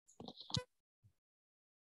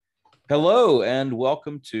Hello, and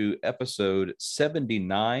welcome to episode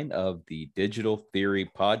 79 of the Digital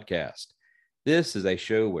Theory Podcast. This is a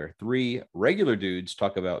show where three regular dudes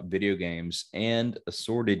talk about video games and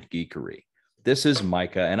assorted geekery. This is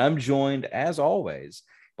Micah, and I'm joined, as always,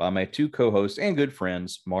 by my two co-hosts and good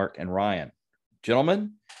friends, Mark and Ryan.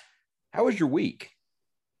 Gentlemen, how was your week?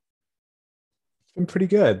 It's been pretty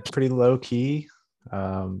good, pretty low key.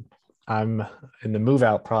 I'm in the move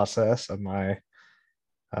out process of my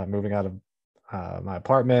moving out of my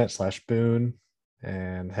apartment / Boone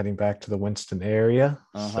and heading back to the Winston area.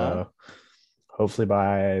 So hopefully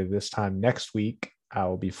by this time next week, I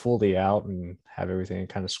will be fully out and have everything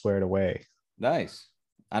kind of squared away. Nice.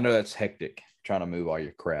 I know that's hectic trying to move all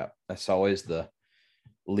your crap. That's always the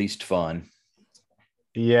least fun.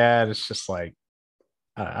 Yeah, it's just like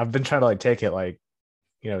I've been trying to take it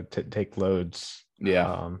take loads.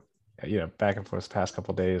 Yeah. Back and forth the past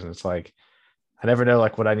couple of days, and it's like I never know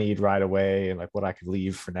what I need right away and what I could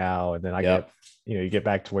leave for now. And then you get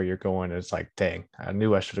back to where you're going. And it's like, dang, I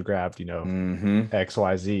knew I should have grabbed,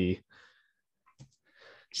 XYZ.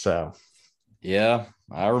 So, yeah,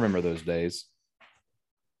 I remember those days.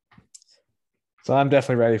 So I'm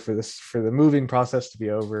definitely ready for the moving process to be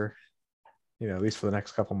over, at least for the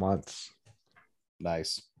next couple months.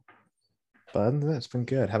 Nice. But it's been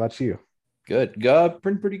good. How about you? Good.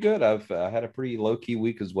 Been pretty good. I've had a pretty low key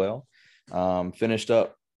week as well. Finished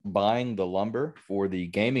up buying the lumber for the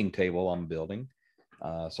gaming table I'm building.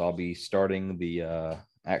 So I'll be starting the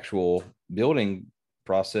actual building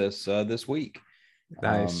process this week.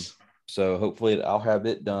 Nice. So hopefully I'll have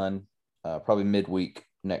it done probably midweek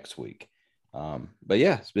next week. But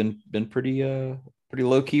yeah, it's been pretty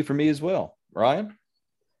low key for me as well. Ryan?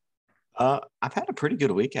 I've had a pretty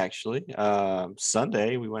good week, actually.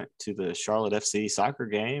 Sunday, we went to the Charlotte FC soccer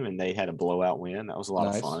game, and they had a blowout win. That was a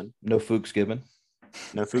lot of fun. No Fuchs given.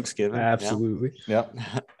 No Fuchs given. Absolutely. Yeah.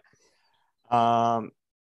 And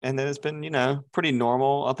then it's been, pretty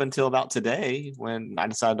normal up until about today when I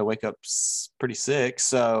decided to wake up pretty sick.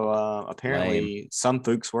 So apparently some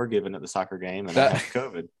Fuchs were given at the soccer game, and I had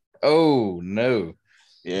COVID. Oh, no.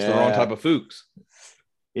 Yeah. It's the wrong type of Fuchs.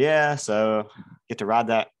 Yeah, so get to ride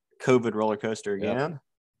that COVID roller coaster again.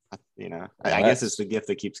 Yep. I guess it's the gift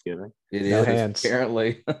that keeps giving. It is, hands.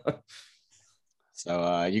 Apparently.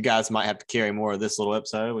 So you guys might have to carry more of this little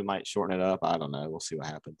episode. We might shorten it up. I don't know. We'll see what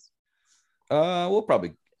happens. We'll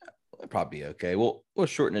probably be okay. We'll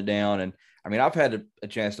shorten it down. And I mean, I've had a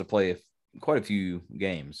chance to play quite a few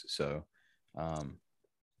games. So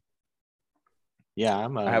yeah,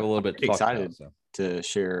 I'm I have a little bit to excited about, to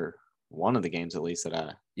share one of the games at least that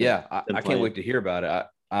I can't wait to hear about it.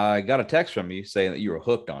 I got a text from you saying that you were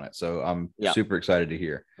hooked on it, so I'm super excited to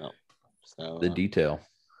hear the detail.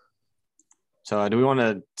 So do we want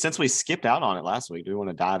to, since we skipped out on it last week, do we want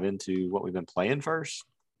to dive into what we've been playing first?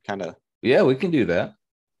 Kind of. Yeah, we can do that.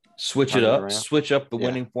 Switch it up. Switch up the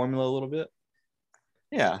winning formula a little bit.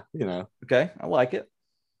 Yeah, Okay, I like it.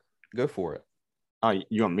 Go for it. Oh,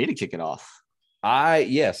 you want me to kick it off?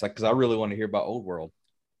 Yes, because I really want to hear about Old World.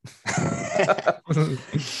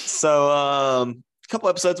 So a couple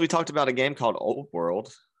episodes we talked about a game called Old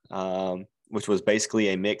World, which was basically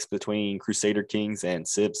a mix between Crusader Kings and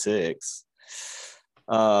Civ 6.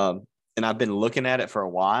 And I've been looking at it for a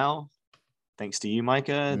while, thanks to you,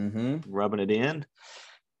 Micah, rubbing it in.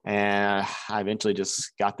 And I eventually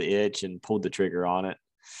just got the itch and pulled the trigger on it.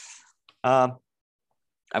 I've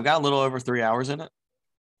got a little over 3 hours in it.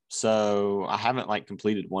 So I haven't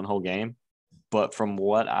completed one whole game, but from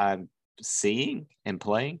what I'm seeing and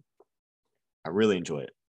playing, I really enjoy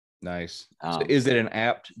it. Nice. So is it an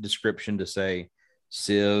apt description to say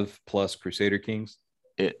Civ plus Crusader Kings?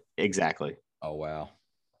 Exactly. Oh, wow.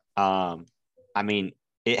 I mean,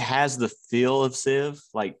 it has the feel of Civ,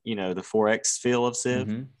 the 4X feel of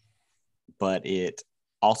Civ, but it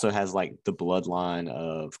also has the bloodline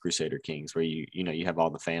of Crusader Kings, where you have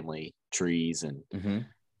all the family trees and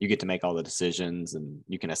you get to make all the decisions and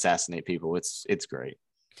you can assassinate people. It's great.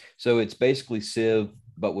 So it's basically Civ,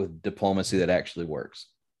 but with diplomacy that actually works.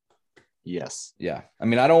 Yes. Yeah. I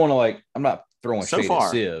mean, I don't want to I'm not throwing shade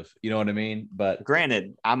at Civ. You know what I mean? But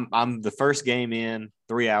granted, I'm the first game in,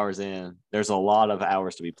 3 hours in. There's a lot of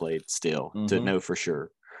hours to be played still to know for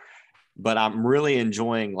sure. But I'm really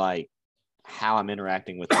enjoying how I'm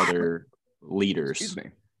interacting with other leaders. Excuse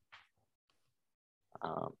me.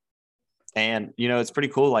 And it's pretty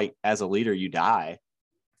cool. As a leader, you die,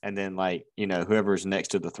 and then whoever's next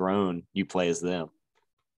to the throne, you play as them.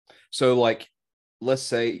 So let's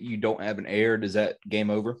say you don't have an heir. Does that game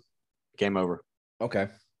over? Game over. Okay.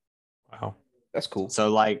 Wow. That's cool.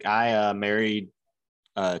 So I married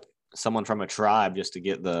someone from a tribe just to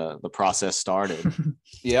get the process started.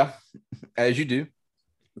 Yeah, as you do.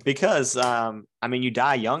 Because I mean, you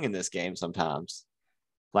die young in this game sometimes.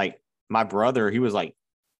 Like my brother, he was like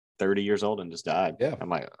 30 years old and just died. Yeah. I'm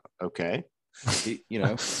like, okay. You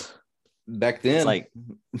know, back then, It's like,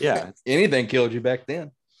 yeah, anything killed you back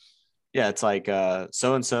then. yeah, it's like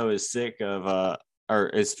so and so is sick of or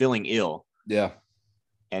is feeling ill, Yeah,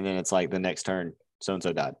 and then it's like the next turn, so and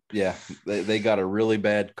so died. yeah. They got a really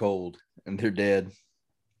bad cold and they're dead.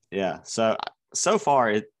 Yeah. So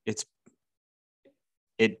far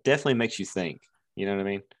it definitely makes you think. You know what I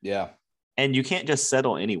mean? Yeah, And you can't just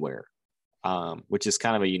settle anywhere, which is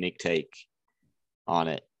kind of a unique take on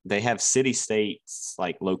it. They have city states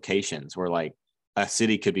like locations where like a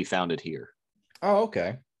city could be founded here. Oh,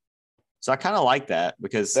 okay. So I kind of like that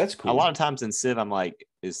because That's cool. a lot of times in Civ, I'm like,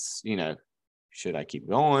 should I keep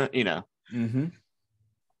going? Mm-hmm.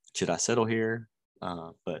 Should I settle here?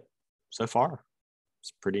 But so far,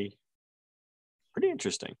 it's pretty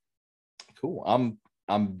interesting. Cool.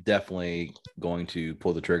 I'm definitely going to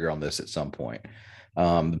pull the trigger on this at some point.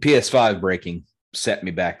 The PS5 breaking set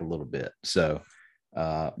me back a little bit. So,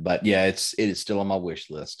 but yeah, it is still on my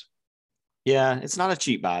wish list. Yeah, it's not a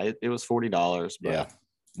cheap buy. It was $40. But, Yeah,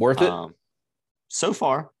 worth it so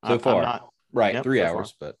far. So far, I'm not, right? Yep, 3 so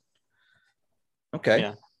hours, but okay.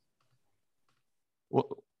 Yeah.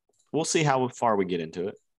 We'll see how far we get into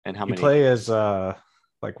it and how You many. play as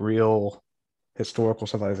like real historical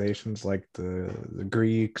civilizations, like the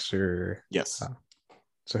Greeks, or Yes,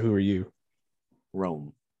 so who are you?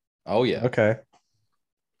 Rome. Oh yeah, Okay,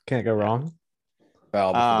 can't go wrong.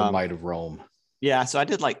 bow before the might of Rome. Yeah, so I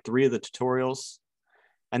did like 3 of the tutorials,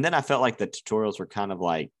 and then I felt like the tutorials were kind of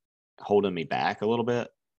like holding me back a little bit.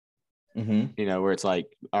 Mm-hmm. Where it's like,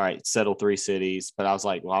 all right, settle 3 cities, but I was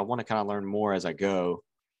like, well, I want to kind of learn more as I go.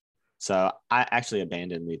 So I actually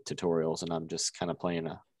abandoned the tutorials, and I'm just kind of playing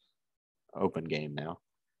a open game now.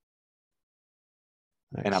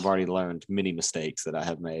 Nice. And I've already learned many mistakes that I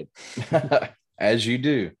have made. As you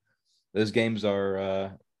do. Those games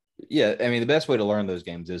are, yeah. I mean, the best way to learn those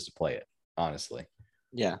games is to play it. Honestly.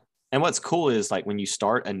 Yeah. And what's cool is like when you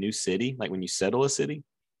start a new city, like when you settle a city,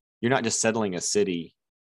 you're not just settling a city.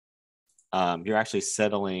 You're actually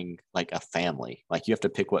settling like a family. Like you have to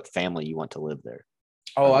pick what family you want to live there.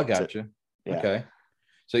 Oh, I got you. Yeah. Okay.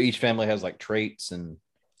 So each family has like traits and.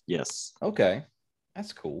 Yes. Okay.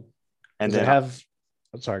 That's cool. And they have.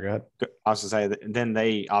 I'm sorry, go ahead. I was to say that then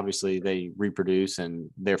they reproduce and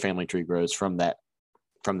their family tree grows from that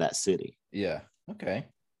city. Yeah. Okay.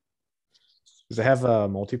 Does it have a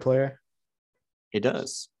multiplayer? It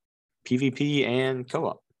does. PvP and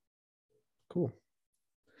co-op. Cool.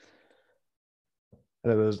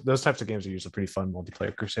 Those types of games are usually pretty fun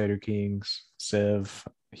multiplayer. Crusader Kings, Civ,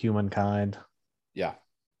 Humankind. Yeah.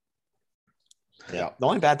 Yeah. The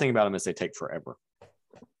only bad thing about them is they take forever.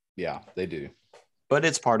 Yeah, they do. But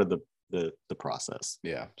it's part of the process.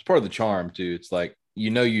 Yeah. It's part of the charm too. It's like,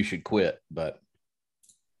 you should quit, but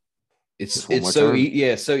it's so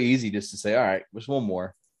it's so easy just to say, all right, there's one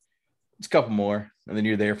more. It's a couple more. And then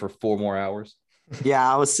you're there for 4 more hours.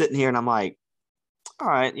 Yeah, I was sitting here and I'm like, all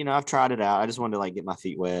right, I've tried it out. I just wanted to like get my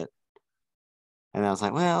feet wet. And I was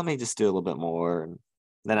like, well, let me just do a little bit more. And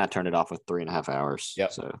then I turned it off with 3.5 hours.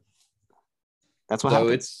 Yep. So that's what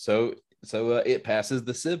happens. So it passes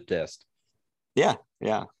the Civ test. Yeah.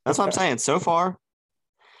 Yeah. That's what I'm saying. So far,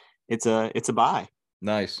 it's a buy.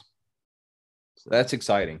 Nice. That's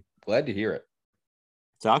exciting. Glad to hear it.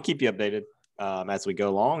 So I'll keep you updated as we go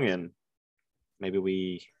along, and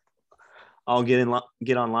maybe I'll get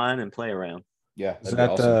online and play around. Yeah. Is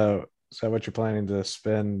that awesome. Is that what you're planning to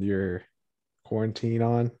spend your quarantine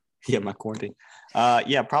on? Yeah, my quarantine.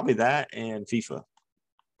 Yeah, probably that and FIFA.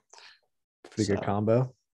 Pretty good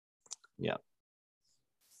combo. Yeah.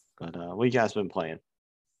 But what you guys been playing?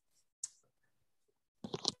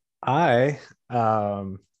 I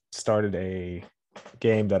started a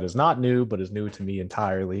game that is not new, but is new to me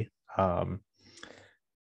entirely. I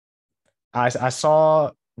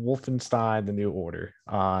saw Wolfenstein: The New Order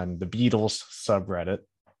on the Beatles subreddit.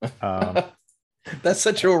 That's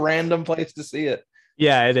such a random place to see it.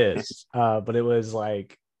 Yeah, it is. But it was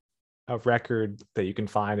like a record that you can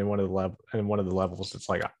find in one of the levels. It's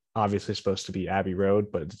like obviously supposed to be Abbey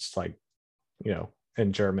Road, but it's like,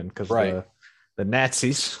 in German because the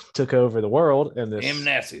Nazis took over the world in this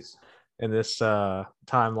Nazis in this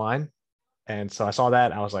timeline. And so I saw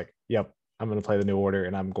that and I was like, yep, I'm going to play The New Order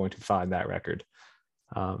and I'm going to find that record.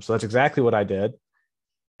 So that's exactly what I did.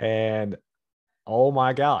 And oh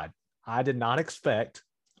my God, I did not expect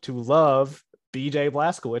to love BJ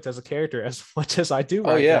Blazkowicz as a character as much as I do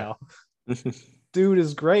now. Dude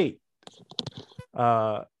is great.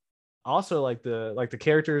 Also like the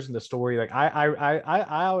characters and the story, like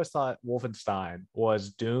I always thought Wolfenstein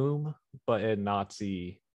was Doom but in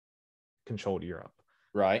Nazi controlled Europe.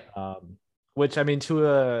 Right. Which I mean to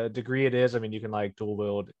a degree it is. I mean you can like dual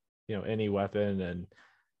wield, any weapon and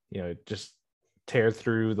just tear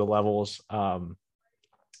through the levels.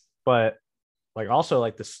 But like also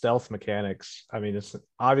like the stealth mechanics. I mean it's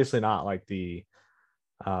obviously not like the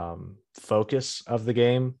focus of the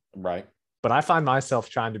game. Right. But I find myself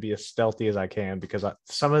trying to be as stealthy as I can because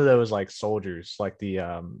some of those like soldiers, like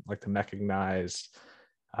the mechanized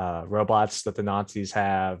robots that the Nazis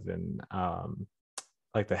have, and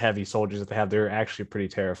like the heavy soldiers that they have, they're actually pretty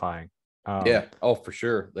terrifying. Yeah. Oh, for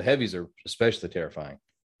sure. The heavies are especially terrifying.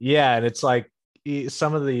 Yeah, and it's like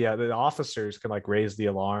some of the officers can like raise the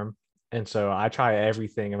alarm, and so I try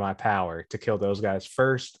everything in my power to kill those guys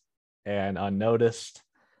first and unnoticed,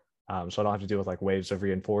 so I don't have to deal with like waves of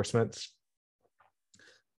reinforcements.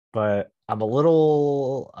 But I'm a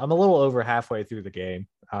little over halfway through the game.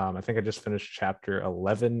 I think I just finished chapter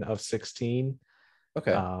 11 of 16.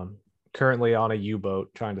 Okay. Currently on a U-boat,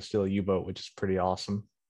 trying to steal a U-boat, which is pretty awesome.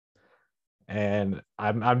 And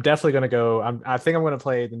I'm definitely going to go. I think I'm going to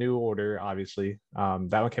play the New Order. Obviously, that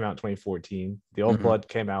one came out in 2014. The Old Blood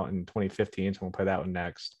came out in 2015, so I'm going to play that one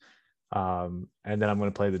next. And then I'm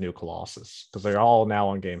going to play the new Colossus because they're all now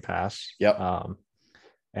on Game Pass. Yep.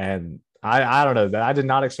 And I don't know that I did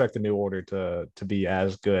not expect the New Order to be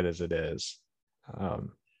as good as it is.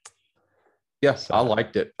 Yes, I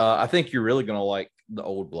liked it. I think you're really going to like the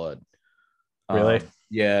Old Blood. Really?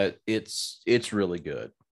 Yeah, it's really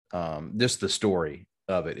good. Just the story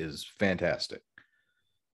of it is fantastic.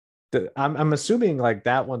 I'm assuming like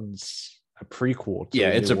that one's a prequel. Yeah,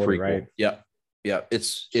 it's a prequel, right? Yeah.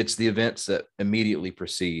 It's the events that immediately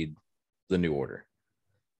precede the New Order.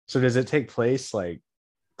 So does it take place like,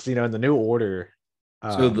 because in the New Order?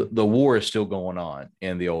 So the war is still going on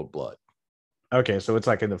in the Old Blood. Okay, so it's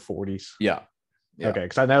like in the 40s. Yeah. Okay,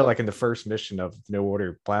 because I know like in the first mission of the New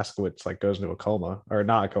Order, Blazkowicz like goes into a coma, or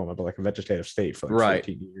not a coma, but like a vegetative state for like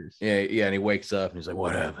 14 years. Yeah, and he wakes up and he's like,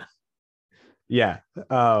 "What happened?" Yeah.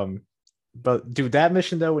 But dude, that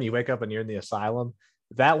mission though, when you wake up and you're in the asylum,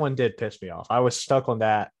 that one did piss me off. I was stuck on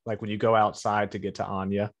that, like when you go outside to get to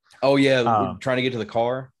Anya. Oh yeah, trying to get to the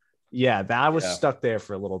car. Yeah, I was stuck there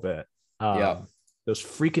for a little bit. Those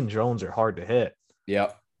freaking drones are hard to hit.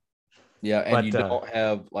 Yeah, and you don't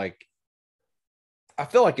have like. I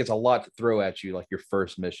feel like it's a lot to throw at you, like your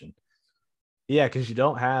first mission. Yeah, because you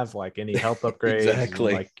don't have like any health upgrades.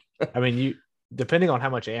 Exactly. Like, I mean, you depending on how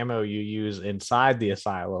much ammo you use inside the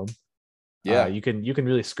asylum, you can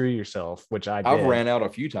really screw yourself. Which I've ran out a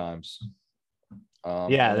few times.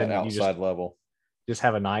 Yeah, then outside level, just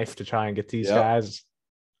have a knife to try and get these guys.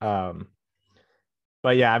 But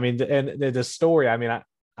yeah, I mean, and the story. I mean, I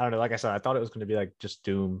don't know. Like I said, I thought it was going to be like just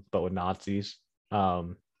Doom, but with Nazis.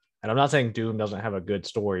 And I'm not saying Doom doesn't have a good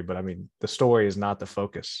story, but I mean, the story is not the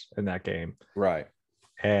focus in that game. Right.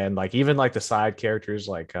 And like, even like the side characters,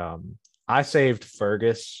 like I saved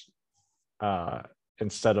Fergus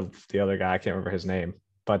instead of the other guy. I can't remember his name,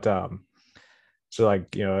 but so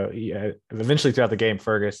like, eventually throughout the game,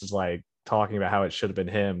 Fergus is like talking about how it should have been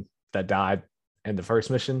him that died in the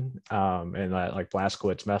first mission. And like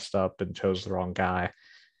Blazkowicz messed up and chose the wrong guy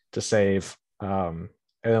to save.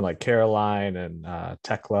 And then like Caroline and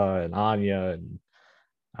Tekla and Anya and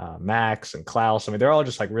Max and Klaus. I mean, they're all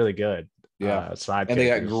just like really good. Yeah. Side and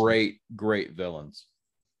characters. They got great villains.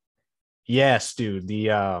 Yes, dude.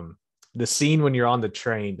 The scene when you're on the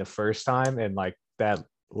train the first time and like that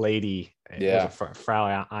lady,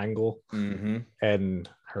 Frau Engel, and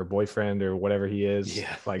her boyfriend or whatever he is,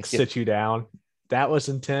 sit you down. That was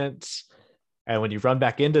intense. And when you run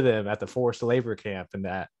back into them at the forced labor camp and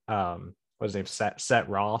that what's his name? Set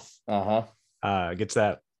Roth. Gets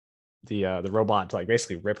the robot to like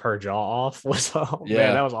basically rip her jaw off. Man,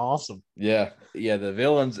 that was awesome. Yeah. The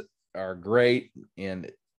villains are great,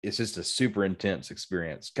 and it's just a super intense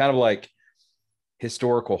experience, kind of like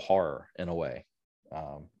historical horror in a way.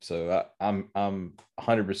 So I'm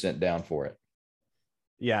 100% down for it.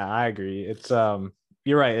 Yeah, I agree. It's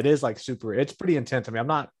you're right. It is like super. It's pretty intense. I mean,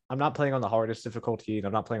 I'm not playing on the hardest difficulty, and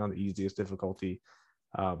I'm not playing on the easiest difficulty.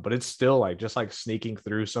 But it's still like just like sneaking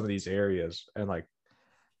through some of these areas, and like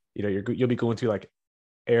you'll be going through like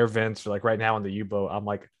air vents, or like right now on the U-boat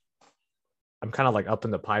I'm kind of like up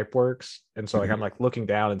in the pipe works, and so like I'm like looking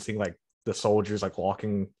down and seeing like the soldiers like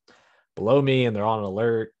walking below me, and they're on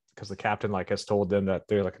alert because the captain like has told them that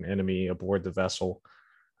they're like an enemy aboard the vessel.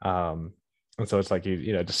 And so it's like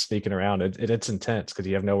you just sneaking around. It's intense because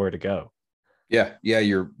you have nowhere to go. Yeah,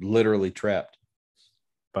 you're literally trapped.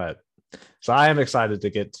 But So I am excited to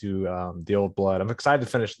get to the Old Blood. I'm excited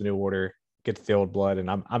to finish the New Order, get to the Old Blood, and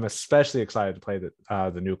I'm especially excited to play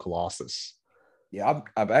the new Colossus. Yeah,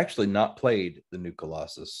 I've actually not played the new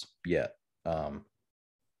Colossus yet.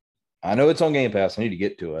 I know it's on Game Pass. I need to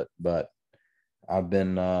get to it, but I've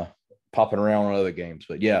been popping around on other games.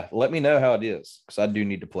 But yeah, let me know how it is because I do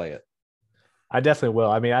need to play it. I definitely will.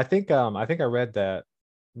 I mean, I think I read that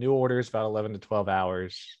New Order is about 11 to 12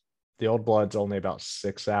 hours. The Old Blood's only about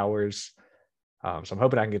 6 hours. So I'm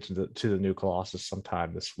hoping I can get to the new Colossus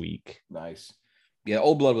sometime this week. Nice. Yeah,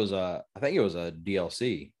 Old Blood was I think it was a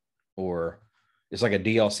DLC, or it's like a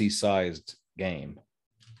DLC sized game.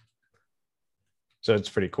 So it's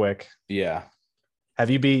pretty quick. Yeah. Have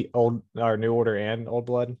you beat New Order and Old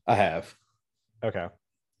Blood? I have. Okay.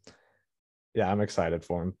 Yeah, I'm excited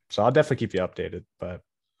for them. So I'll definitely keep you updated. But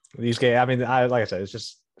these games, I mean, like I said, it's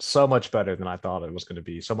just so much better than I thought it was going to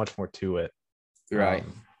be. So much more to it. Right.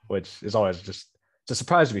 Which is always just it's a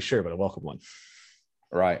surprise to be sure, but a welcome one.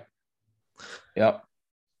 Right. Yep.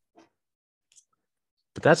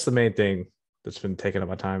 But that's the main thing that's been taking up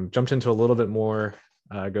my time. Jumped into a little bit more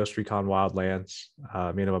Ghost Recon Wildlands.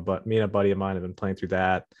 Me and a buddy of mine have been playing through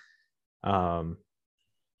that. And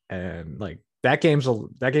like that game's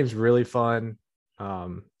really fun.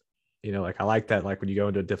 Like I like that, like when you go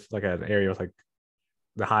into like an area with like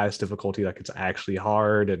the highest difficulty, like it's actually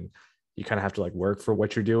hard and you kind of have to like work for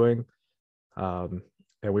what you're doing. And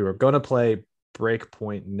we were going to play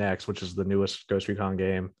Breakpoint next, which is the newest Ghost Recon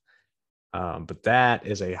game. But that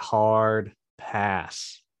is a hard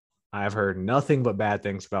pass. I've heard nothing but bad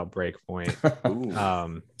things about Breakpoint.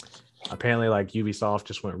 Apparently, like Ubisoft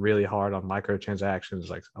just went really hard on microtransactions.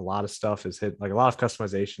 Like a lot of stuff is hidden, like a lot of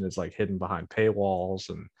customization is like hidden behind paywalls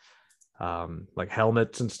and like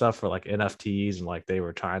helmets and stuff for like NFTs. And like they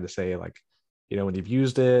were trying to say like, when you've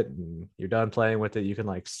used it and you're done playing with it, you can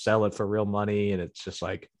like sell it for real money. And it's just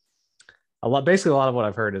like basically a lot of what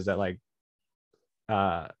I've heard is that like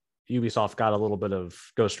Ubisoft got a little bit of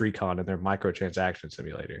Ghost Recon in their microtransaction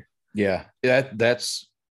simulator. Yeah, that's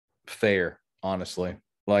fair, honestly.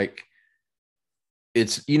 Like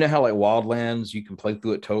it's, how like Wildlands, you can play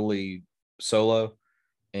through it totally solo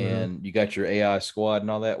and you got your AI squad and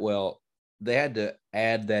all that. Well, they had to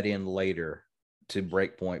add that in later to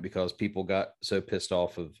Breakpoint because people got so pissed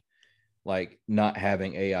off of like not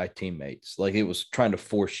having AI teammates. Like it was trying to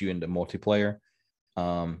force you into multiplayer.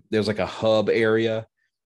 There's like a hub area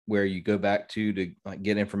where you go back to like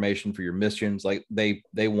get information for your missions. Like they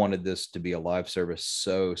wanted this to be a live service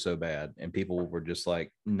so bad, and people were just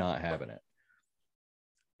like not having it.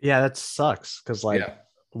 Yeah, that sucks because like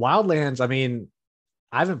Wildlands, I mean,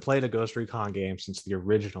 I haven't played a Ghost Recon game since the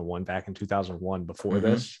original one back in 2001 before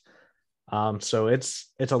this. So it's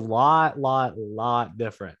a lot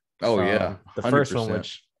different. Oh yeah, the first one,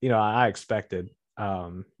 which I expected.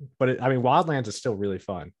 But Wildlands is still really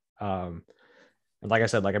fun. And like I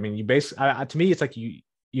said, like I mean, you basically to me, it's like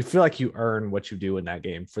you feel like you earn what you do in that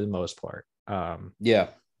game for the most part.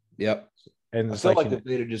 Yep. And I feel like if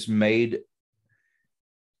they'd have just made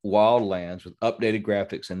Wildlands with updated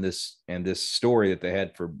graphics and this story that they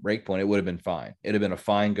had for Breakpoint, it would have been fine. It'd have been a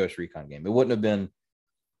fine Ghost Recon game. It wouldn't have been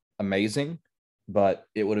amazing, but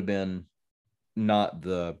it would have been not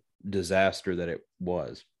the disaster that it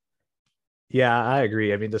was. Yeah, I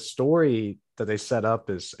agree. I mean, the story that they set up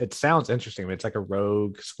it sounds interesting. I mean, it's like a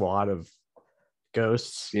rogue squad of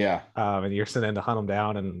ghosts. Yeah. And you're sent in to hunt them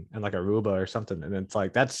down and like Aruba or something. And it's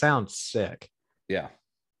like, that sounds sick. Yeah.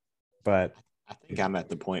 But I think I'm at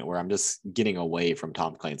the point where I'm just getting away from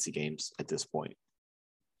Tom Clancy games at this point.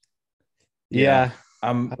 Yeah.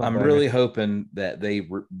 I'm really hoping that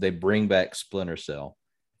they bring back Splinter Cell.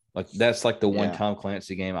 Like that's like the one Tom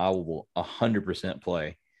Clancy game I will 100%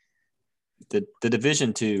 play. The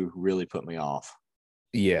Division 2 really put me off.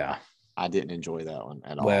 Yeah. I didn't enjoy that one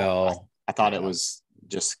at all. Well, I thought it was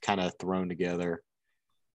just kind of thrown together.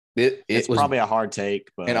 It's was probably a hard take,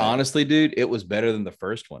 but and honestly, dude, it was better than the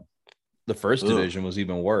first one. The first Division was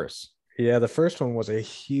even worse. Yeah, the first one was a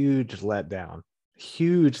huge letdown.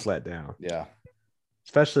 Yeah.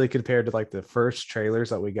 Especially compared to like the first trailers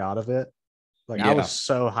that we got of it. Like I was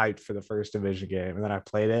so hyped for the first Division game, and then I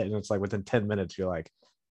played it, and it's like within 10 minutes, you're like,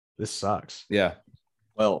 this sucks. Yeah.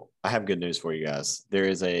 Well, I have good news for you guys.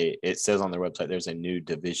 It says on their website, there's a new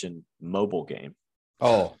Division mobile game.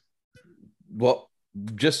 Oh, well,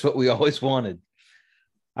 just what we always wanted.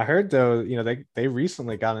 I heard though, they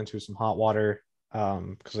recently got into some hot water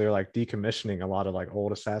because they were like decommissioning a lot of like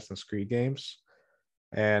old Assassin's Creed games.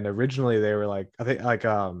 And originally they were like, I think like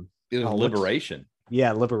it was Liberation.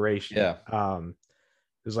 Liberation. Yeah.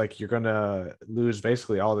 It was like you're gonna lose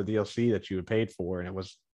basically all the DLC that you had paid for, and it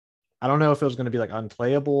was I don't know if it was going to be like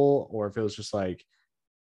unplayable or if it was just like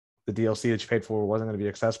the DLC that you paid for wasn't going to be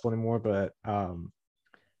accessible anymore. But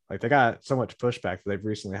like they got so much pushback that they've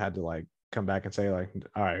recently had to like come back and say like,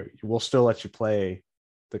 all right, we'll still let you play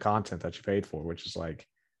the content that you paid for, which is like,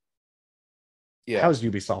 Yeah. how's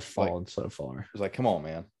Ubisoft fallen so far? It's like, come on,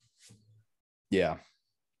 man. Yeah.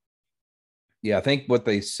 Yeah. I think what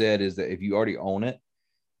they said is that if you already own it,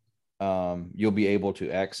 you'll be able to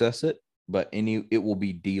access it, but it will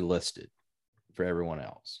be delisted for everyone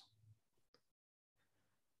else.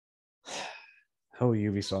 Oh,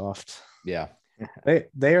 Ubisoft. Yeah.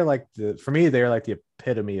 They are like for me, they're like the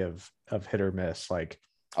epitome of hit or miss. Like,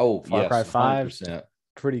 oh, Far Cry 5, 100%.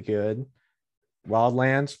 pretty good.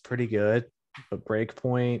 Wildlands, pretty good, but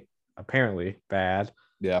Breakpoint, apparently bad.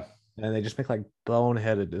 Yeah. And they just make like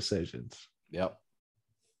boneheaded decisions. Yep.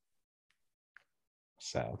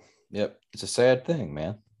 So, yep. It's a sad thing,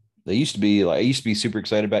 man. I used to be super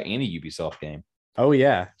excited about any Ubisoft game. oh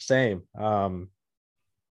yeah, same.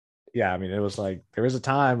 Yeah, I mean, it was like there was a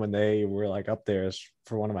time when they were like up there as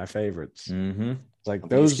for one of my favorites. Mm-hmm. It's like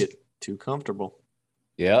Those those, get too comfortable.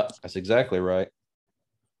 Yeah, that's exactly right.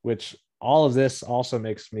 which all of this also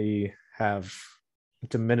makes me have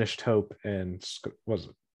diminished hope in was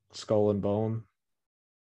it Skull and Bone.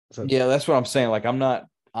 So, Yeah, that's what I'm saying. Like, I'm not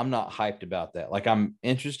hyped about that. Like, I'm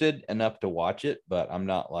interested enough to watch it, but I'm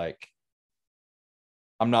not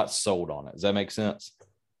sold on it. Does that make sense?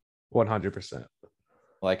 100%.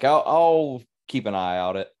 Like, I'll keep an eye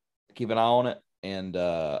on it. And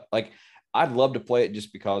like, I'd love to play it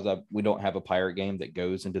just because we don't have a pirate game that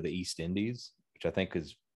goes into the East Indies, which I think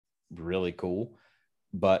is really cool.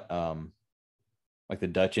 But like the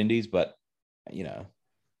Dutch Indies, but you know,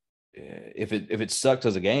 if it sucks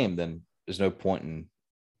as a game, then there's no point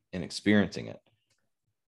in experiencing it.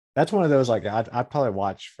 That's one of those like I'd probably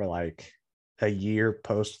watch for like a year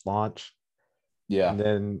post launch. Yeah. And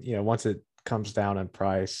then, once it comes down in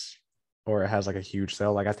price or it has like a huge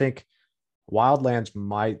sale, like I think Wildlands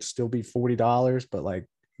might still be $40, but like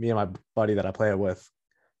me and my buddy that I play it with,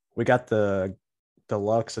 we got the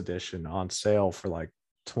deluxe edition on sale for like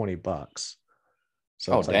 $20.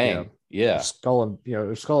 So it's dang. like, yeah. if Skull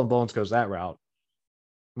and Bones goes that route,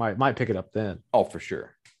 might pick it up then. Oh, for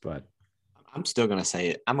sure. But I'm still gonna say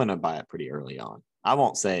it. I'm gonna buy it pretty early on. I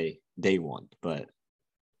won't say day one, but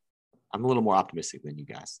I'm a little more optimistic than you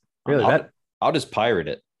guys. Really, I'll just pirate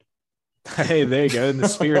it. Hey, there you go. In the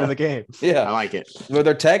spirit of the game. Yeah, I like it. Well,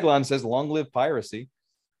 their tagline says "Long live piracy."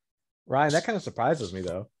 Ryan, that kind of surprises me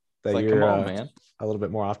though. That Like, you're come on, man. a little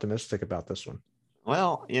bit more optimistic about this one.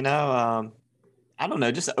 Well, I don't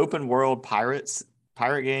know, just open world pirate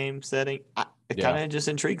game setting. It kind of just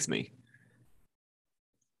intrigues me.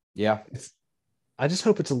 Yeah. I just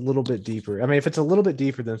hope it's a little bit deeper. I mean, if it's a little bit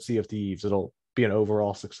deeper than Sea of Thieves, it'll be an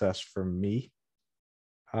overall success for me.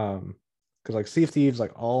 Because like Sea of Thieves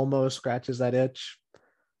like almost scratches that itch,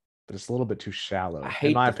 but it's a little bit too shallow. I hate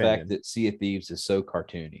in my the opinion. fact that Sea of Thieves is so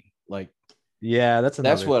cartoony. Like, yeah, that's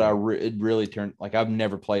what thing. it really turned. Like, I've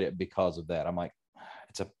never played it because of that. I'm like,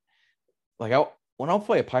 when I'll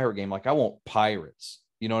play a pirate game, like I want pirates.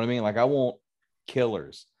 You know what I mean? Like I want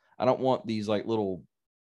killers. I don't want these like little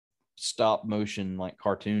stop motion like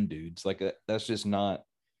cartoon dudes. Like that's just not.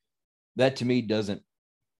 That to me doesn't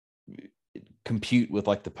compute with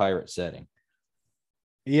like the pirate setting.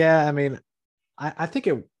 Yeah, I mean, I think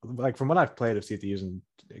it like from what I've played of Sea of Thieves, and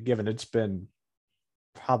given it's been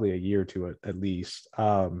probably a year or two at least,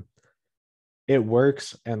 it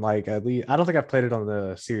works. And like at least I don't think I've played it on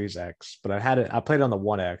the Series X, but I played it on the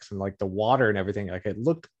One X, and like the water and everything, like it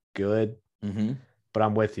looked good. Mm-hmm. But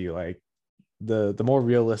I'm with you, like the more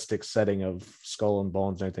realistic setting of Skull and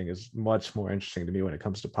Bones and everything is much more interesting to me when it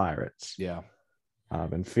comes to pirates. Yeah.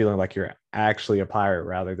 And feeling like you're actually a pirate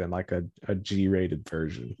rather than like a G-rated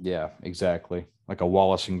version. Yeah, exactly. Like a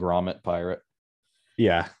Wallace and Gromit pirate.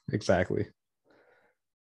 Yeah, exactly.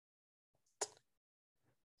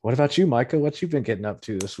 What about you, Micah? What you been getting up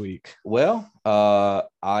to this week? Well,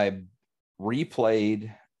 I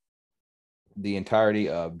replayed the entirety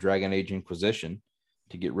of Dragon Age Inquisition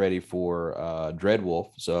to get ready for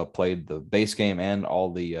Dreadwolf. So I played the base game and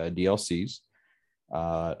all the DLCs.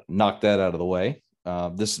 Knocked that out of the way.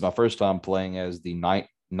 This is my first time playing as the Knight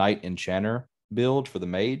Enchanter build for the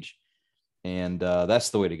mage, and that's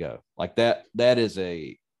the way to go. Like that's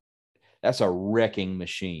a wrecking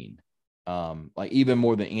machine. Like even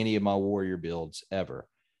more than any of my warrior builds ever.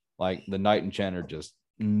 Like the Knight Enchanter just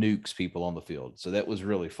nukes people on the field. So that was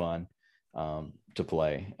really fun to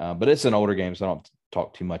play. But it's an older game, so I don't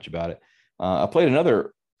talk too much about it. I played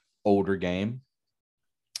another older game,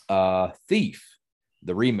 Thief,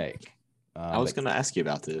 the remake. I was going to ask you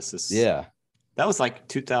about this. Yeah. That was like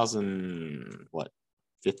 2000, what,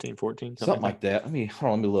 15, 14? Something like that. Let me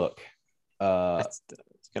look. It's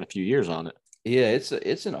got a few years on it. Yeah,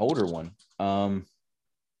 it's an older one. Let's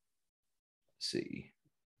see.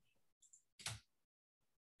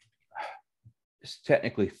 It's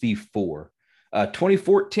technically Thief 4.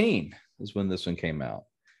 2014 is when this one came out.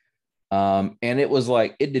 And it was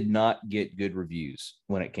like, it did not get good reviews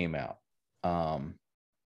when it came out. And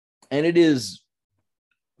it is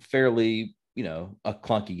fairly, a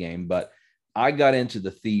clunky game, but I got into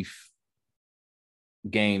the Thief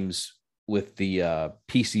games with the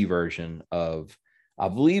PC version of, I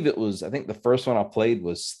think the first one I played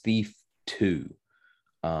was Thief 2.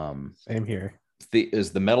 Same here.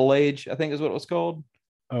 Is the Metal Age, I think is what it was called.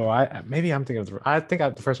 Oh, I'm thinking of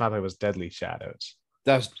the first one I played was Deadly Shadows.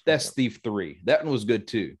 That's Thief 3. That one was good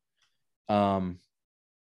too.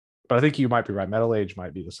 But I think you might be right. Metal Age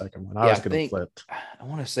might be the second one. I was going to flip. I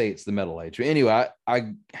want to say it's the Metal Age. But anyway,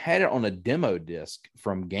 I had it on a demo disc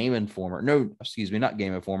from Game Informer. No, excuse me, not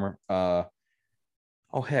Game Informer. What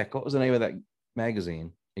was the name of that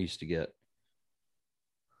magazine I used to get?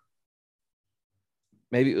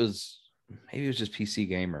 Maybe it was just PC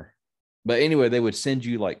Gamer. But anyway, they would send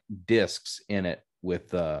you like discs in it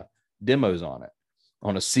with demos on it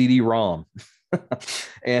on a CD-ROM.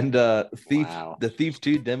 And the Thief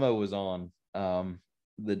 2 demo was on one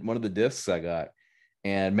of the discs I got.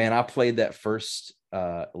 And man, I played that first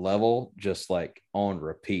level just like on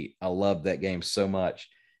repeat. I loved that game so much.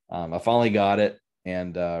 I finally got it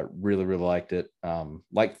and really, really liked it.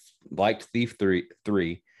 Liked Thief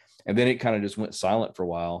 3. And then it kind of just went silent for a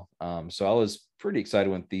while. So I was pretty excited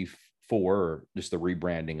when Thief 4, or just the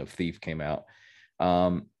rebranding of Thief, came out.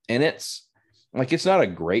 And it's not a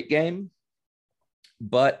great game,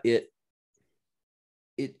 but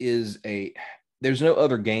there's no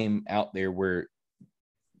other game out there where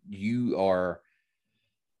you are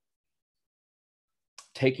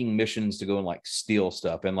taking missions to go and like steal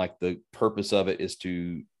stuff, and like the purpose of it is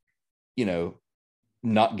to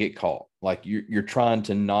not get caught. Like you're trying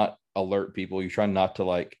to not alert people, you're trying not to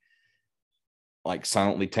like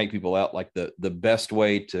silently take people out. Like the best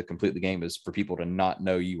way to complete the game is for people to not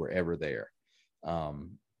know you were ever there.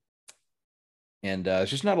 And it's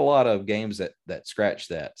just not a lot of games that scratch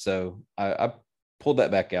that. So I pulled that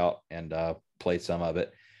back out and played some of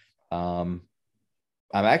it. I'm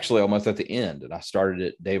actually almost at the end, and I started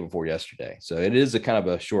it day before yesterday. So it is a kind of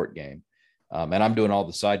a short game, and I'm doing all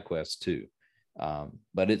the side quests too.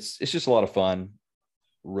 But it's just a lot of fun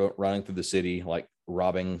running through the city, like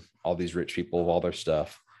robbing all these rich people of all their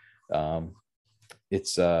stuff.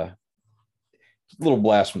 It's a little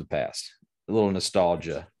blast from the past, a little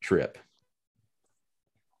nostalgia trip.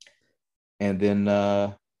 And then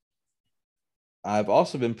I've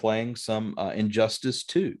also been playing some Injustice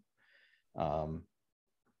 2. I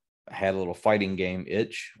had a little fighting game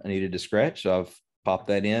itch I needed to scratch, so I've popped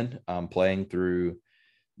that in. I'm playing through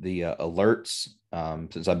the alerts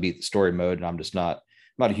since I beat the story mode, and I'm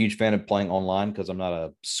not a huge fan of playing online because I'm not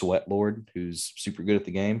a sweat lord who's super good at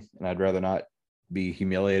the game, and I'd rather not be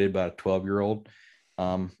humiliated by a 12-year-old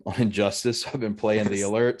on Injustice. I've been playing the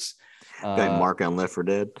alerts. Got Mark on Left 4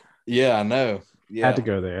 Dead. Yeah, I know. Yeah, had to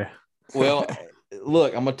go there. Well,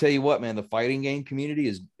 look, I'm gonna tell you what, man. The fighting game community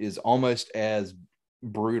is almost as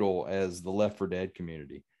brutal as the Left 4 Dead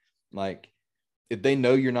community. Like, if they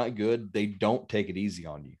know you're not good, they don't take it easy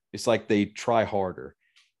on you. It's like they try harder.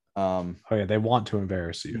 They want to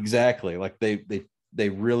embarrass you. Exactly. Like they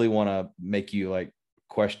really want to make you like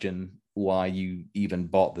question why you even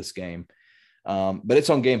bought this game. But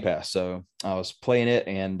it's on Game Pass, so I was playing it,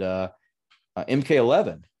 and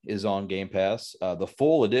MK11 is on Game Pass, the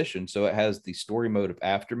full edition. So it has the story mode of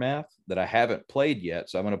Aftermath that I haven't played yet.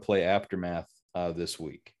 So I'm going to play Aftermath this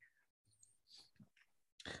week.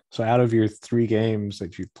 So out of your 3 games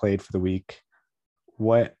that you've played for the week,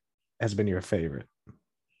 what has been your favorite?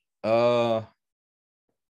 It's a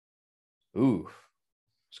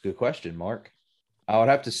good question, Mark. I would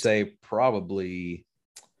have to say probably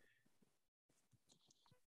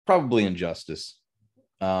Injustice.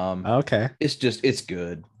 Okay. It's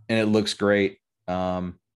good and it looks great.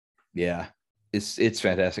 Yeah, it's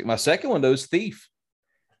fantastic. My second one though is Thief.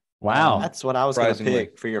 Wow. That's what I was going to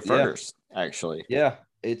pick for your first, actually. Yeah,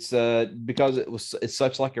 it's because it's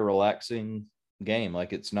such like a relaxing game.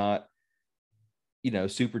 Like, it's not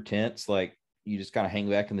super tense. Like, you just kind of hang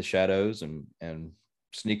back in the shadows and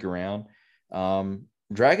sneak around.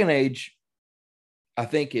 Dragon Age, I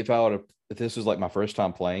think if this was like my first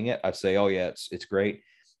time playing it, I'd say, oh yeah, it's great.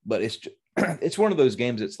 But it's one of those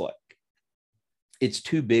games. It's like, it's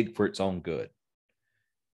too big for its own good.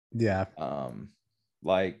 Yeah.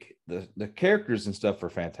 Like the characters and stuff are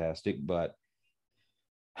fantastic, but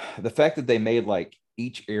the fact that they made like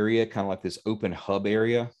each area kind of like this open hub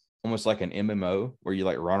area, almost like an MMO where you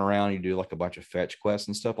like run around, you do like a bunch of fetch quests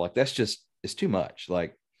and stuff, like that's just, it's too much.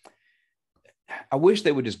 Like I wish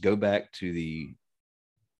they would just go back to the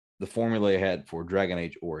formula they had for Dragon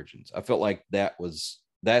Age Origins. I felt like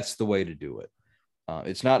that's the way to do it.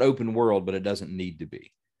 It's not open world, but it doesn't need to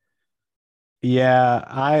be.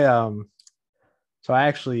 Yeah, so I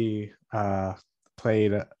actually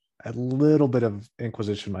played a little bit of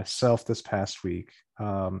Inquisition myself this past week.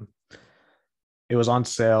 It was on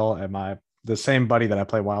sale, and the same buddy that I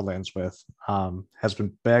play Wildlands with has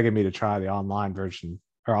been begging me to try the online version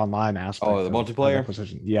or online aspect. Oh, the multiplayer?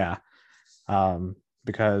 Inquisition. Yeah.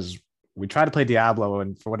 Because we tried to play Diablo,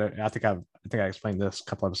 and for what I think I explained this a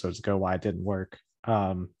couple episodes ago why it didn't work.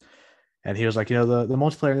 And he was like, the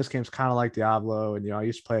multiplayer in this game is kind of like Diablo, and I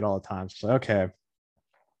used to play it all the time. So okay.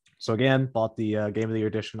 So again, bought the Game of the Year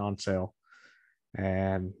edition on sale,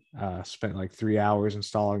 and spent like 3 hours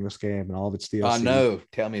installing this game and all of its DLC. I know.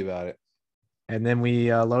 Tell me about it. And then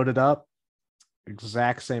we loaded up.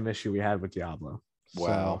 Exact same issue we had with Diablo.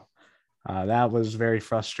 Wow. So that was very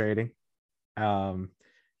frustrating.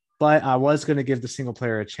 But I was going to give the single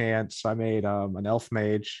player a chance. So I made an elf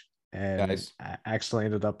mage, and Nice. I actually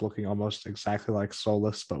ended up looking almost exactly like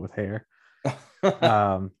Solus, but with hair.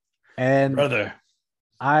 And Brother.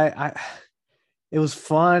 I it was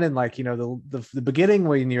fun, and like the beginning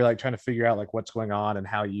when you're like trying to figure out like what's going on and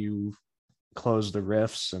how you close the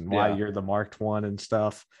rifts and why you're the marked one and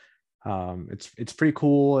stuff. It's pretty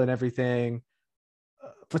cool and everything,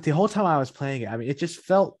 but the whole time I was playing it, I mean, it just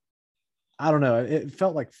felt, I don't know, it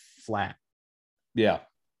felt like flat. Yeah.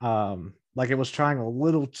 Like it was trying a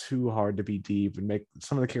little too hard to be deep and make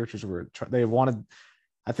some of the characters I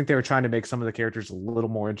think they were trying to make some of the characters a little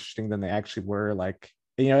more interesting than they actually were. Like,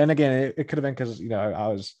 and again, it could have been because, I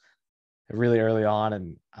was really early on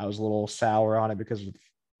and I was a little sour on it because of,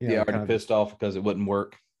 already pissed off because it wouldn't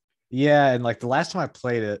work. Yeah. And like the last time I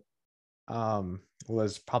played it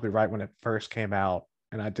was probably right when it first came out.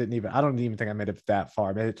 And I don't even think I made it that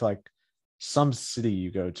far. I made it to like some city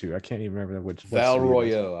you go to. I can't even remember which Val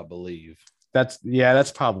Royeaux, I believe. That's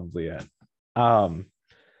probably it.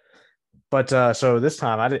 But so this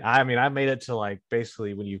time I made it to like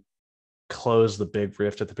basically when you close the big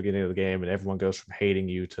rift at the beginning of the game and everyone goes from hating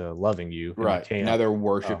you to loving you. Right. Now they're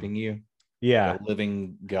worshiping you. Yeah. The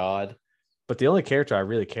living God. But the only character I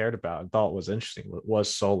really cared about and thought was interesting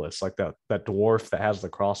was Solus, like that dwarf that has the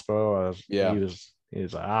crossbow. He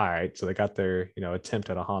was like, all right. So they got their, attempt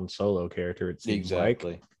at a Han Solo character, it seems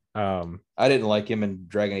exactly. Like. I didn't like him in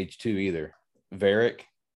Dragon Age 2 either. Varric.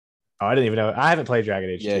 Oh, I didn't even know. I haven't played Dragon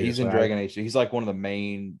Age 2. Yeah, he's in Dragon Age 2. He's like one of the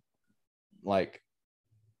main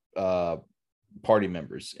party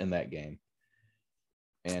members in that game.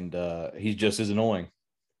 And he's just as annoying.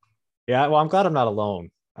 Yeah, well, I'm glad I'm not alone.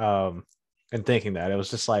 And thinking that it was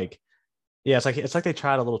just like, yeah, it's like they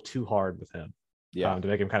tried a little too hard with him. Yeah. To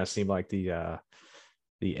make him kind of seem like the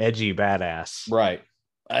edgy badass. Right.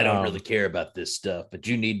 I don't really care about this stuff, but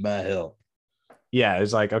you need my help. Yeah,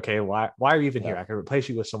 it's like, okay, why are you even here? I can replace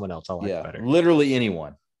you with someone else I like better. Literally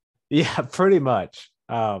anyone. Yeah, pretty much.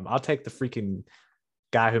 I'll take the freaking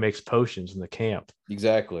guy who makes potions in the camp.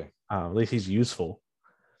 Exactly. At least he's useful.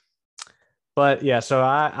 But yeah, so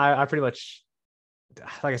I pretty much,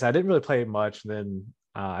 like I said, I didn't really play much. And then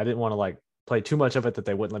I didn't want to like play too much of it that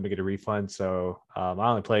they wouldn't let me get a refund. So I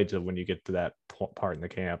only played to when you get to that part in the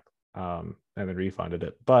camp, and then refunded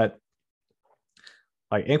it. But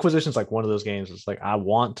like Inquisition's like one of those games that's like I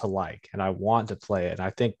want to like and I want to play it. And I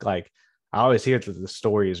think like I always hear that the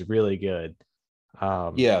story is really good.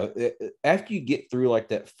 After you get through like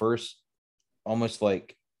that first almost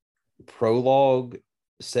like prologue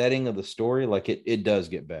setting of the story, like it does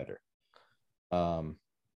get better.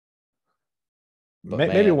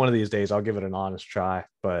 Maybe one of these days I'll give it an honest try,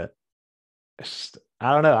 but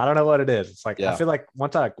I don't know what it is. It's like I feel like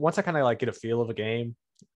once I kind of like get a feel of a game,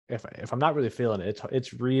 if I'm not really feeling it,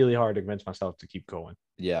 it's really hard to convince myself to keep going.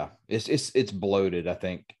 Yeah, it's bloated, I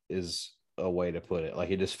think is a way to put it.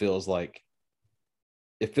 Like it feels like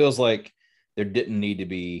there didn't need to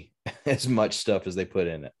be as much stuff as they put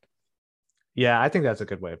in it. Yeah, I think that's a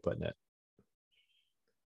good way of putting it.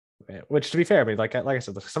 Which, to be fair, I mean, like I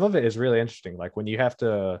said, some of it is really interesting. Like when you're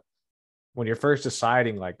first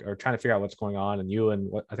deciding, like, or trying to figure out what's going on, and you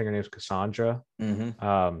and what I think her name is Cassandra.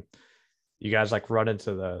 Mm-hmm. You guys like run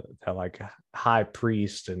into the like high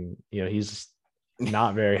priest, and he's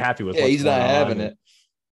not very happy with. Yeah, he's not having it.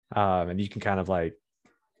 And you can kind of like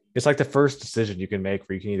it's like the first decision you can make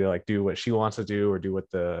where you can either like do what she wants to do or do what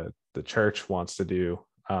the church wants to do.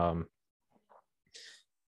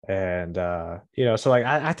 And so like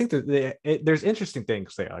I think that there's interesting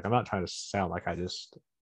things there. Like I'm not trying to sound like I just,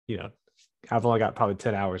 you know, I've only got probably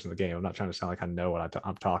 10 hours in the game. I'm not trying to sound like I know what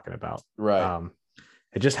I'm talking about. Right.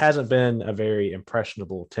 It just hasn't been a very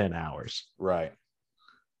impressionable 10 hours. Right.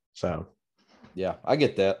 So yeah, I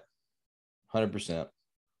get that. 100%.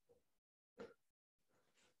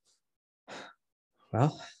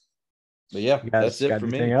 Well, but yeah, that's it for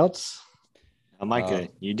anything me. Else? Micah,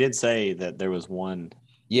 you did say that there was one.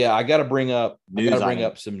 Yeah, I got to bring up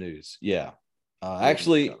some news. Yeah.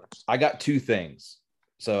 Actually, I got two things.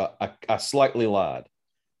 So I slightly lied,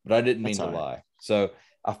 but I didn't mean to lie. So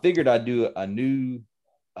I figured I'd do a new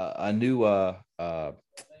what's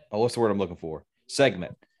the word I'm looking for?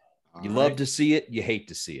 Segment. You love to see it, you hate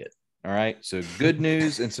to see it. All right. So good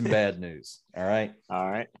news and some bad news. All right. All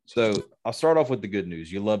right. So I'll start off with the good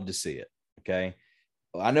news. You love to see it. Okay.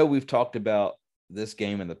 Well, I know we've talked about this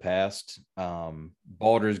game in the past,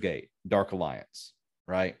 Baldur's Gate, Dark Alliance,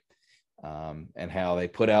 right? And how they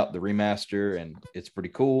put out the remaster and it's pretty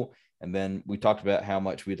cool. And then we talked about how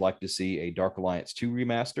much we'd like to see a Dark Alliance 2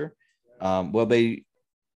 remaster. Well, they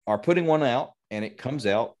are putting one out and it comes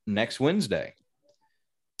out next Wednesday.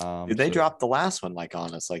 Did they drop the last one like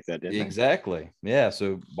on us like that, didn't exactly. They? Yeah.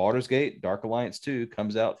 So Baldur's Gate, Dark Alliance 2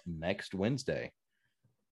 comes out next Wednesday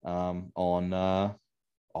on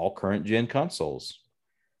all current gen consoles.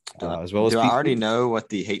 As well as do PC. I already know what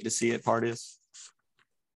the hate to see it part is?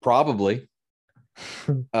 Probably.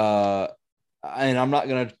 And I'm not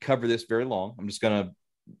going to cover this very long. I'm just going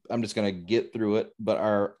to get through it. But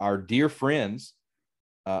our dear friends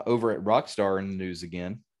over at Rockstar in the news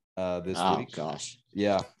again this week. Oh gosh.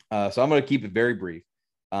 Yeah. So I'm going to keep it very brief.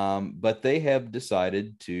 But they have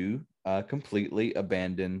decided to completely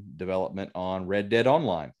abandon development on Red Dead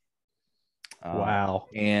Online. Wow.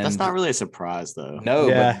 And that's not really a surprise though. No,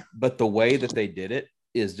 yeah. but the way that they did it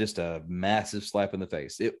is just a massive slap in the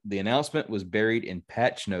face. The announcement was buried in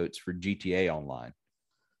patch notes for GTA Online.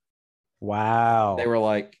 Wow. They were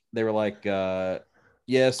like,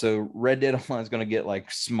 yeah, so Red Dead Online is going to get like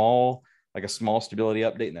a small stability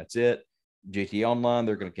update, and that's it. GTA Online,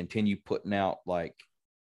 they're going to continue putting out like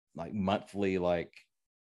monthly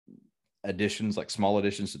additions, like small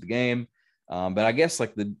additions to the game. But I guess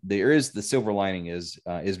like there is the silver lining is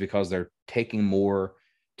because they're taking more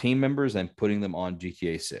team members and putting them on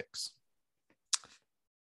GTA 6.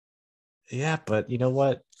 Yeah, but you know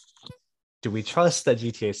what? Do we trust that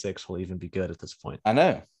GTA 6 will even be good at this point? I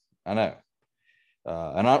know. And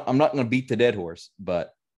I'm not going to beat the dead horse,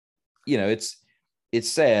 but it's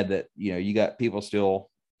sad that you got people still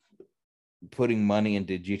putting money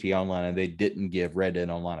into GTA Online and they didn't give Red Dead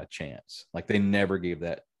Online a chance. Like they never gave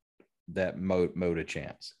that mode a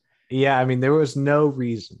chance. Yeah, I mean there was no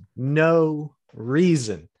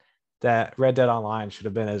reason that Red Dead Online should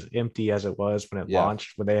have been as empty as it was when it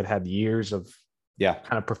launched, when they had years of kind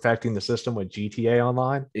of perfecting the system with GTA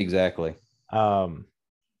Online. Exactly. So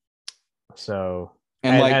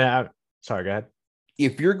sorry, go ahead.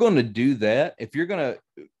 If you're going to do that, if you're going to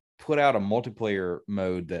put out a multiplayer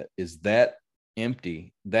mode that is that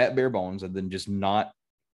empty, that bare bones, and then just not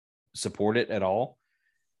support it at all,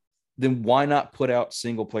 then why not put out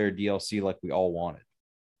single player DLC like we all wanted?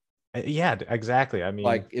 Yeah, exactly. I mean,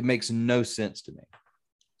 like it makes no sense to me.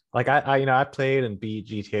 Like I played and beat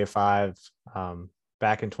GTA 5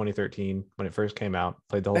 back in 2013 when it first came out.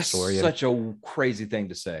 Played the whole story. Such a crazy thing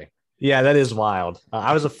to say. Yeah, that is wild.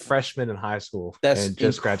 I was a freshman in high school. That's and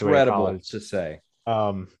just graduated college to say.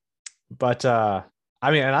 But I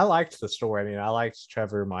mean, and I liked the story. I mean, I liked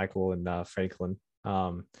Trevor, Michael, and Franklin.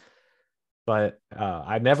 But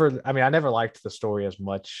I never liked the story as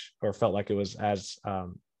much, or felt like it was as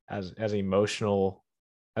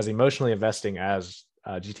emotionally investing as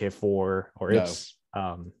GTA 4 or its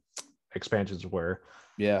expansions were.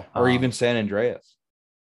 Yeah, or even San Andreas,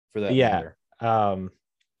 for that matter.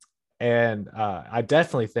 And I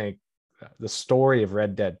definitely think the story of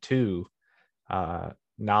Red Dead 2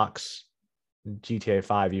 knocks GTA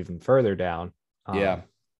 5 even further down. But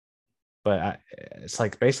it's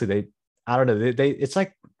like basically I don't know. It's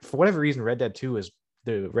like for whatever reason, Red Dead 2 is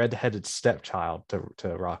the red-headed stepchild to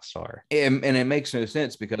Rockstar. And it makes no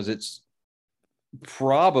sense because it's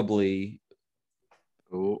probably,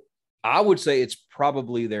 I would say it's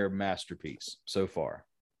probably their masterpiece so far.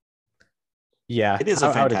 Yeah, it is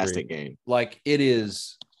a fantastic game. Like it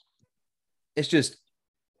is. It's just,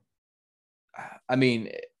 I mean,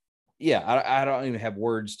 yeah, I don't even have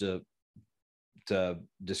words to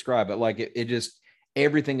describe it. Like it just,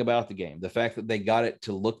 everything about the game, the fact that they got it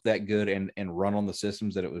to look that good and run on the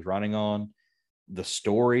systems that it was running on, the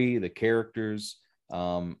story, the characters,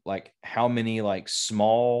 like how many like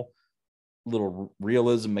small little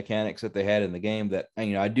realism mechanics that they had in the game that,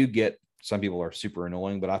 you know, I do get some people are super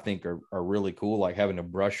annoying, but I think are really cool, like having to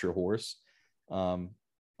brush your horse.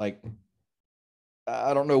 Like,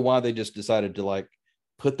 I don't know why they just decided to like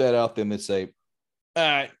put that out there and say,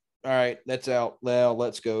 all right, that's out. Well,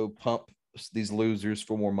 let's go pump these losers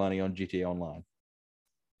for more money on GTA Online.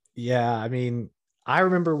 Yeah, I mean, I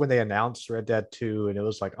remember when they announced Red Dead 2, and it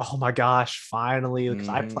was like, oh my gosh, finally!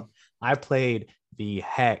 Because I played the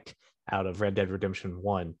heck out of Red Dead Redemption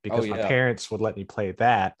 1 because my parents would let me play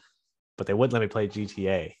that, but they wouldn't let me play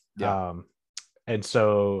GTA. Yeah. And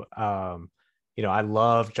so, you know, I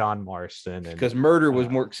love John Marston, and because murder was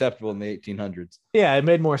more acceptable in the 1800s. Yeah, it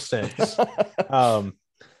made more sense.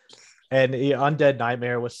 And Undead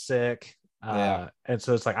Nightmare was sick. And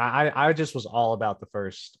so it's like I just was all about the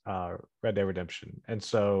first Red Dead Redemption. And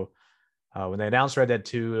so when they announced Red Dead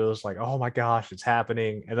 2, it was like, oh my gosh, it's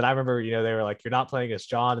happening. And then I remember, you know, they were like, you're not playing as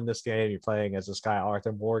John in this game, you're playing as this guy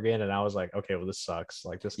Arthur Morgan. And I was like, okay, well, this sucks.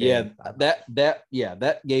 Like this game.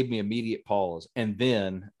 That gave me immediate pause. And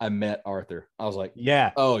then I met Arthur. I was like,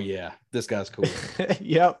 yeah, oh yeah, this guy's cool.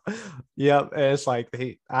 Yep. And it's like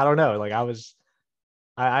I don't know, like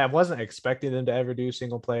I wasn't expecting them to ever do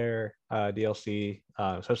single player DLC,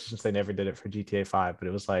 especially since they never did it for GTA 5. But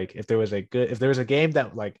it was like, if there was a game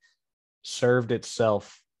that like served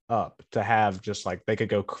itself up to have just like they could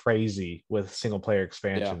go crazy with single player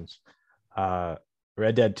expansions,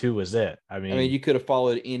 Red Dead 2 was it. I mean, you could have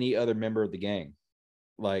followed any other member of the gang,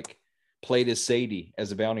 like played as Sadie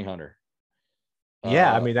as a bounty hunter.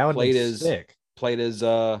 Yeah, I mean that would be sick. Played as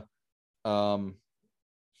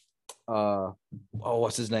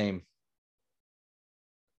what's his name?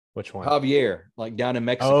 Which one? Javier, like down in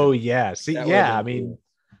Mexico. Oh yeah, see, yeah, I mean,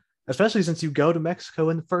 especially since you go to Mexico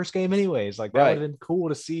in the first game anyways, like that would have been cool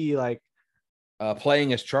to see, like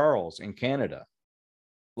playing as Charles in Canada.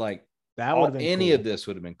 Like that would have been any cool. of this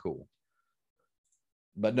would have been cool.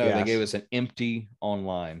 But no, they gave us an empty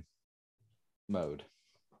online mode.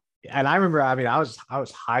 And I remember, I mean, I was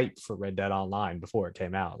hyped for Red Dead Online before it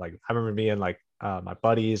came out. Like I remember being like my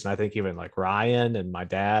buddies, and I think even like Ryan and my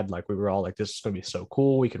dad, like we were all like, this is going to be so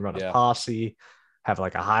cool. We can run a posse, have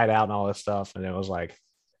like a hideout and all this stuff. And it was like,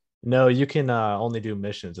 no, you can only do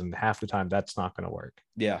missions, and half the time that's not going to work.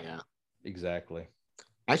 Yeah, exactly.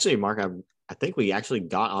 Actually, Mark, I think we actually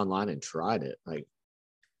got online and tried it like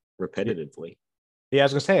repetitively. Yeah, I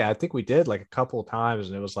was gonna say, I think we did like a couple of times,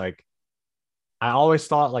 and it was like, I always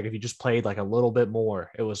thought like if you just played like a little bit more,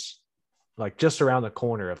 it was like just around the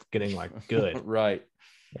corner of getting like good. Right.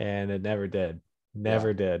 And it never did.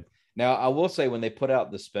 Never did. Now, I will say when they put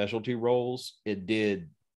out the specialty roles, it did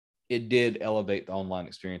elevate the online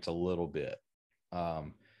experience a little bit.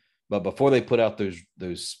 But before they put out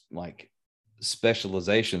those like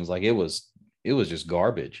specializations, like it was just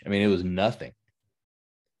garbage. I mean, it was nothing.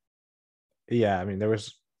 Yeah, I mean, there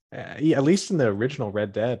was at least in the original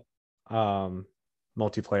Red Dead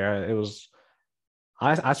multiplayer, it was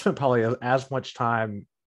I spent probably as much time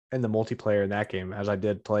in the multiplayer in that game as I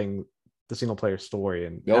did playing the single player story.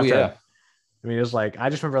 And I mean, it was like, I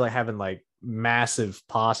just remember like having like massive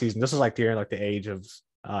posses, and this is like during like the age of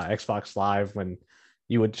Xbox Live, when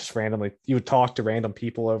you would just you would talk to random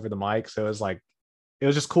people over the mic. So it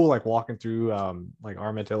was just cool, like walking through like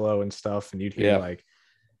Armadillo and stuff, and you'd hear like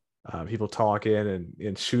people talking,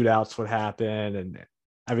 and shootouts would happen. And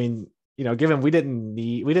I mean, you know, given we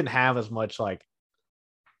didn't have as much like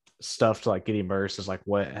stuff to like get immersed as like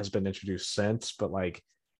what has been introduced since, but like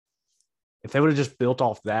if they would have just built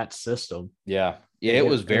off that system, it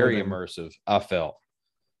was very immersive. I felt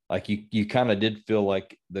like you kind of did feel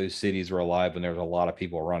like those cities were alive when there was a lot of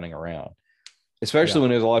people running around, especially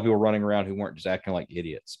when there's a lot of people running around who weren't just acting like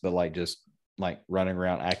idiots, but like just like running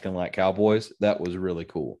around acting like cowboys. That was really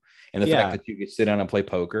cool. And the fact that you could sit down and play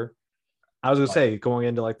poker. I was gonna say, going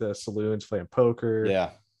into like the saloons playing poker,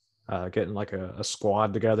 getting like a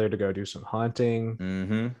squad together to go do some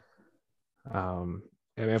hunting.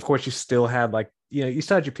 And of course, you still had like, you know, you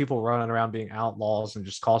still had your people running around being outlaws and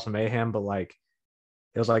just causing mayhem, but like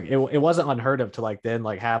it was like it wasn't unheard of to like then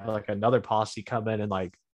like have like another posse come in and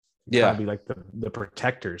like kind of be like the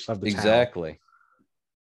protectors of the town.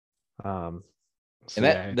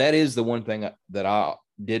 And that is the one thing that I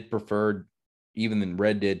did prefer, even in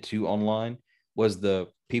Red Dead 2 online, was the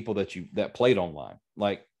people that played online.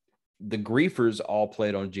 Like the griefers all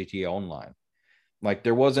played on GTA Online. Like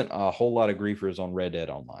there wasn't a whole lot of griefers on Red Dead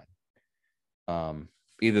Online.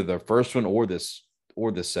 Either the first one or this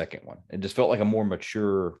or the second one. It just felt like a more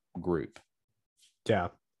mature group. Yeah.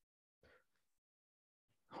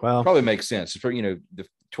 Well, Probably makes sense. For, you know, the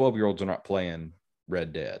 12-year-olds are not playing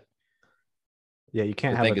Red Dead. yeah, you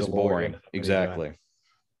can't I have think a it's DeLorean boring. when you Exactly.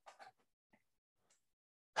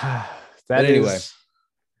 That But anyway, is-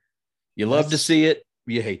 you love to that's- see it.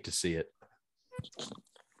 You hate to see it.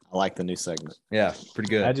 I like the new segment. Yeah, pretty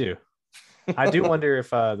good. I do. I do wonder if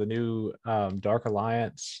the new Dark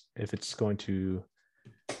Alliance, if it's going to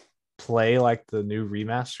play like the new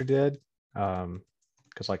remaster did.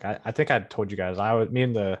 Because like I think I told you guys, me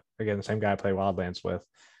and the same guy I play Wildlands with,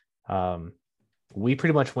 we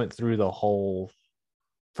pretty much went through the whole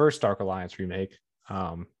first Dark Alliance remake.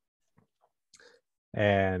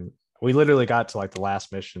 And we literally got to like the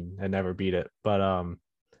last mission and never beat it. But I mean,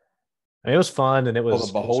 it was fun and it was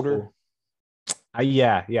The Beholder. cool.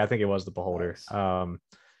 Yeah, I think it was the Beholder. Nice.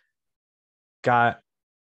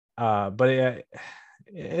 But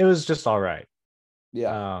it was just all right.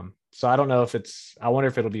 Yeah. So I don't know if I wonder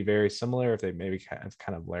if it'll be very similar, if they maybe have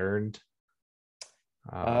kind of learned.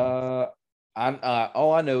 All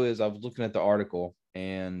I know is I was looking at the article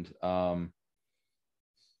and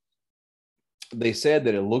they said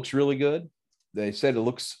that it looks really good. They said it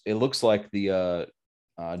looks like the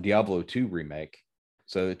Diablo 2 remake.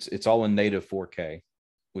 So it's all in native 4K,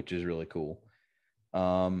 which is really cool.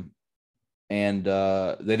 And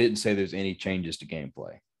they didn't say there's any changes to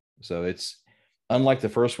gameplay. So it's unlike the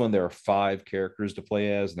first one, there are 5 characters to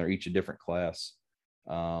play as, and they're each a different class.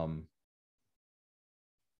 But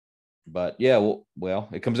yeah, well,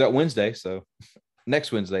 it comes out Wednesday, so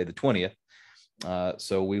next Wednesday, the 20th.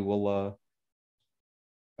 So we will.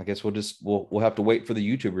 I guess we'll have to wait for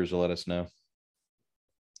the YouTubers to let us know.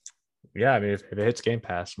 Yeah, I mean, if it hits Game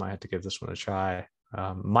Pass, might have to give this one a try.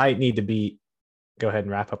 Might need to go ahead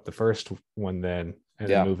and wrap up the first one then, and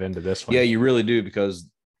then move into this one. Yeah, you really do, because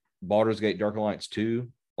Baldur's Gate Dark Alliance 2,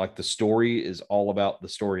 like the story is all about the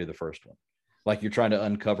story of the first one. Like you're trying to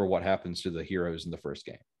uncover what happens to the heroes in the first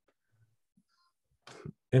game.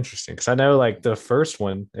 Interesting, because I know like the first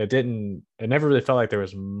one, it never really felt like there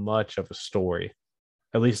was much of a story,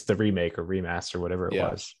 at least the remake or remaster, whatever it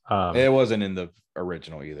was. It wasn't in the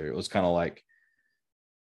original either. It was kind of like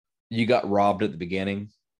you got robbed at the beginning,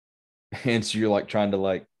 and so you're like trying to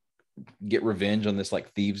like get revenge on this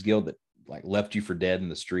like thieves guild that like left you for dead in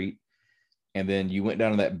the street, and then you went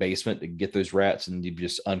down to that basement to get those rats, and you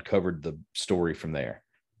just uncovered the story from there.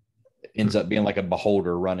 It ends up being like a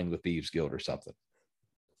beholder running the thieves guild or something.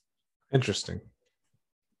 Interesting.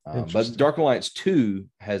 But Dark Alliance 2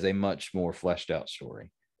 has a much more fleshed out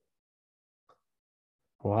story.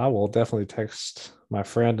 Well, I will definitely text my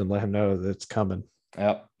friend and let him know that it's coming.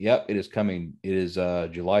 Yep, it is coming. It is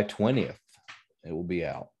July 20th. It will be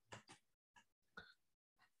out.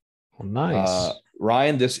 Well, nice.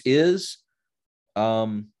 Ryan, this is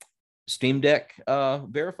Steam Deck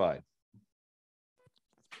verified.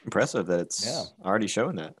 Impressive that it's already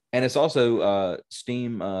showing that. And it's also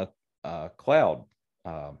Steam Cloud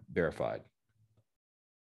verified.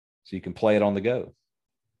 So you can play it on the go.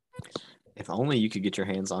 If only you could get your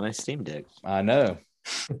hands on a Steam Deck. I know.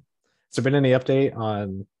 Has there been any update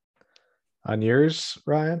on yours,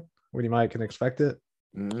 Ryan? When you might can expect it?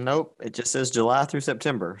 Nope. It just says July through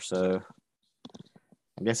September. So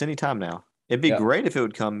I guess anytime now. It'd be great if it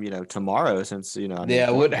would come, tomorrow, since,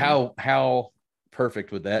 how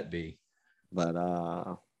perfect would that be? But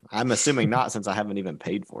I'm assuming not, since I haven't even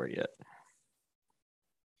paid for it yet.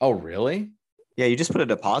 Oh, really? Yeah, you just put a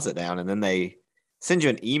deposit down and then they send you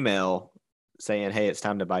an email saying, hey, it's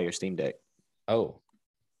time to buy your Steam Deck. Oh,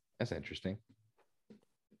 that's interesting.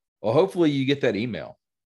 Well, hopefully you get that email.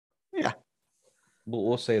 Yeah.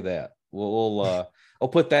 We'll say that. I'll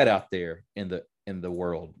put that out there in the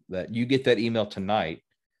world, that you get that email tonight,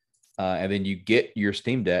 and then you get your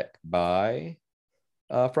Steam Deck by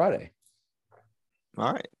Friday.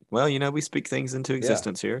 All right. Well, we speak things into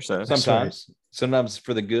existence here. So sometimes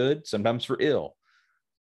for the good, sometimes for ill.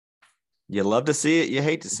 You love to see it, you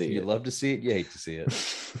hate to see it. You love to see it, you hate to see it.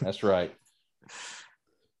 That's right.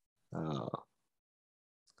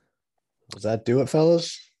 Does that do it,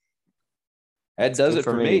 fellas? That does it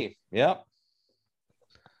for me. Yep.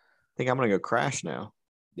 I think I'm going to go crash now.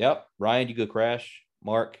 Yep. Ryan, you go crash.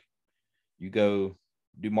 Mark, you go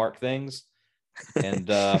do Mark things. And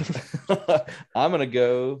I'm going to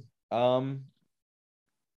go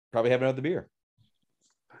probably have another beer.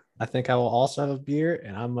 I think I will also have a beer,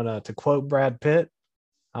 and I'm going to quote Brad Pitt,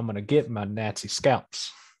 I'm going to get my Nazi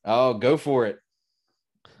scalps. Oh, go for it.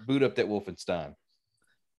 Boot up that Wolfenstein.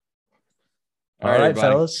 All right,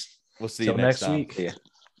 fellas. We'll see you next time. week. Yeah.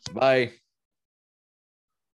 Bye.